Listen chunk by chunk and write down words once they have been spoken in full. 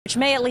which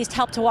may at least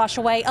help to wash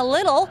away a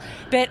little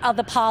bit of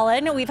the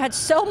pollen. We've had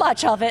so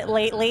much of it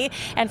lately.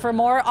 And for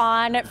more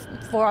on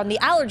the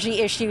allergy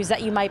issues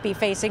that you might be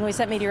facing, we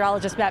sent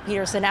meteorologist Matt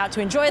Peterson out to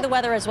enjoy the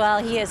weather as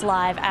well. He is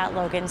live at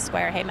Logan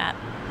Square. Hey, Matt.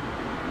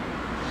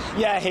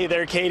 Yeah, hey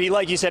there, Katie.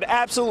 Like you said,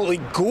 absolutely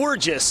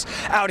gorgeous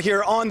out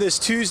here on this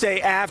Tuesday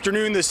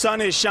afternoon. The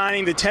sun is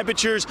shining. The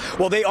temperatures,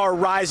 well, they are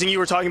rising. You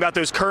were talking about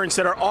those currents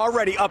that are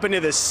already up into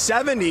the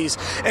 70s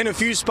in a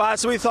few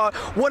spots. So we thought,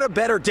 what a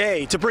better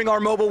day to bring our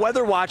mobile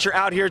weather watcher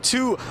out here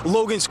to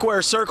Logan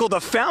Square Circle.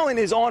 The fountain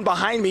is on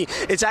behind me.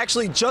 It's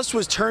actually just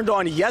was turned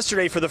on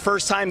yesterday for the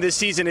first time this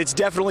season. It's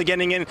definitely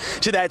getting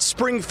into that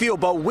spring feel.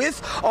 But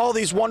with all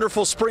these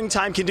wonderful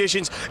springtime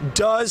conditions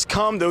does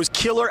come those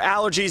killer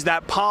allergies,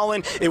 that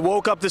pollen. It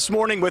woke up this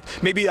morning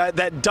with maybe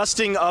that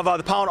dusting of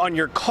the pollen on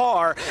your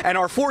car, and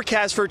our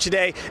forecast for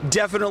today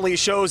definitely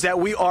shows that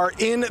we are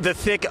in the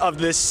thick of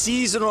the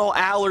seasonal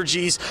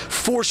allergies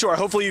for sure.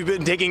 Hopefully you've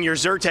been taking your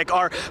Zyrtec.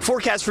 Our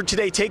forecast for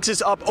today takes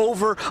us up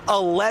over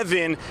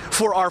 11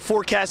 for our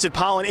forecasted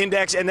pollen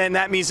index, and then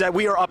that means that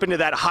we are up into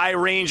that high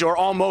range or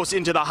almost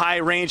into the high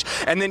range.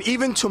 And then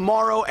even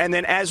tomorrow, and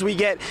then as we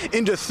get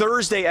into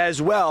Thursday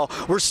as well,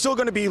 we're still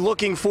going to be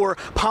looking for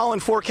pollen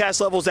forecast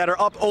levels that are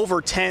up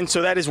over 10,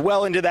 so that is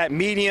well into that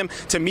medium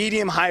to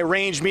medium high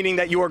range, meaning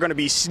that you are going to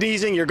be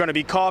sneezing, you're going to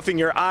be coughing,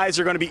 your eyes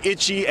are going to be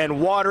itchy and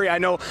watery. I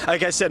know,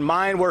 like I said,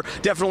 mine were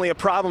definitely a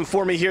problem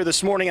for me here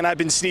this morning, and I've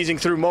been sneezing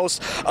through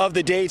most of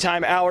the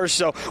daytime hours.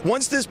 So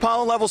once this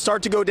pollen levels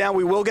start to go down,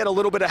 we will get a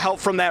little bit of help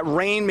from that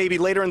rain maybe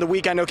later in the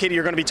week. I know, Katie,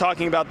 you're going to be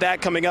talking about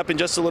that coming up in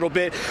just a little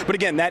bit. But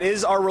again, that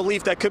is our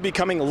relief that could be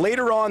coming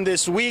later on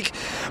this week.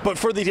 But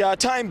for the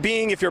time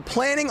being, if you're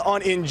planning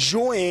on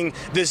enjoying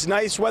this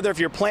nice weather, if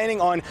you're planning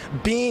on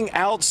being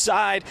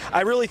outside,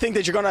 I really think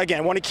that you're going to,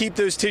 again, want to keep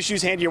those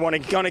tissues handy. You're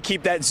going to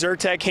keep that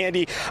Zyrtec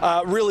handy.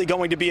 Really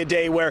going to be a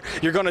day where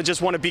you're going to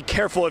just want to be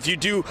careful if you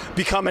do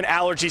become an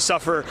allergy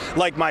sufferer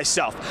like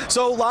myself.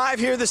 So live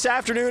here this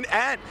afternoon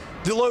at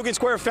the Logan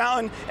Square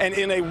Fountain, and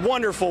in a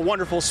wonderful,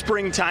 wonderful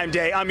springtime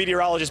day, I'm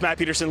meteorologist Matt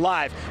Peterson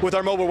live with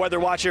our mobile weather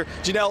watcher,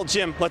 Janelle.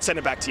 Jim, let's send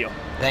it back to you.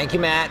 Thank you,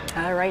 Matt.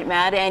 All right,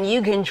 Matt, and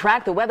you can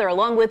track the weather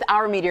along with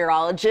our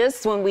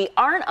meteorologists. When we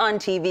aren't on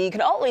TV, you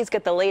can always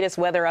get the latest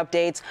weather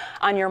updates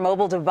on your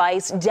mobile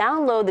device.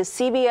 Download the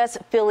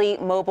CBS Philly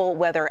mobile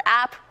weather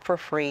app for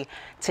free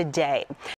today.